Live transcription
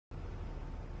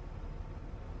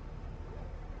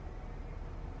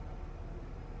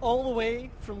all the way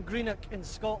from Greenock in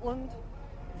Scotland,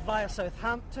 via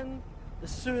Southampton, the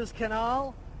Suez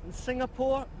Canal, in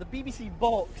Singapore. The BBC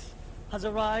box has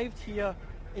arrived here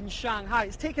in Shanghai.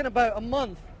 It's taken about a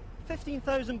month.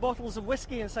 15,000 bottles of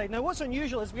whiskey inside. Now what's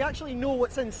unusual is we actually know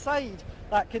what's inside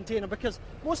that container, because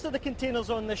most of the containers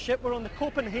on this ship were on the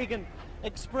Copenhagen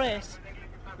Express.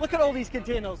 Look at all these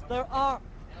containers. There are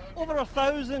over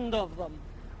 1,000 of them,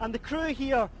 and the crew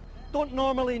here don't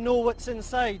normally know what's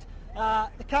inside.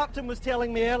 The captain was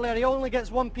telling me earlier he only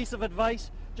gets one piece of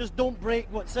advice: just don't break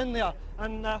what's in there,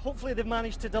 and hopefully they've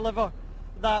managed to deliver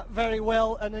that very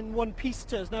well and in one piece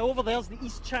to us. Now over there's the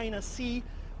East China Sea.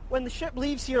 When the ship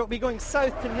leaves here, it'll be going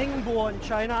south to Ningbo in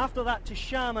China, after that to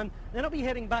Xiamen, then it'll be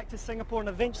heading back to Singapore and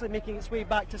eventually making its way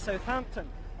back to Southampton.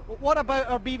 But what about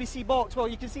our BBC box? Well,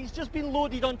 you can see it's just been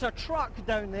loaded onto a truck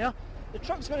down there. The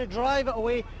truck's going to drive it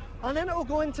away, and then it'll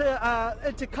go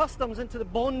into customs, into the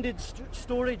bonded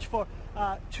storage for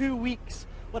 2 weeks.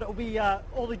 But it'll be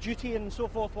all the duty and so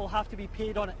forth will have to be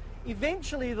paid on it.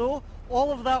 Eventually, though,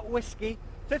 all of that whiskey,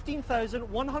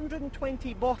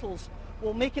 15,120 bottles,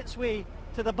 will make its way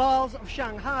to the bars of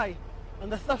Shanghai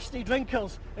and the thirsty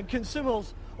drinkers and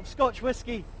consumers of Scotch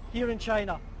whisky here in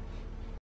China.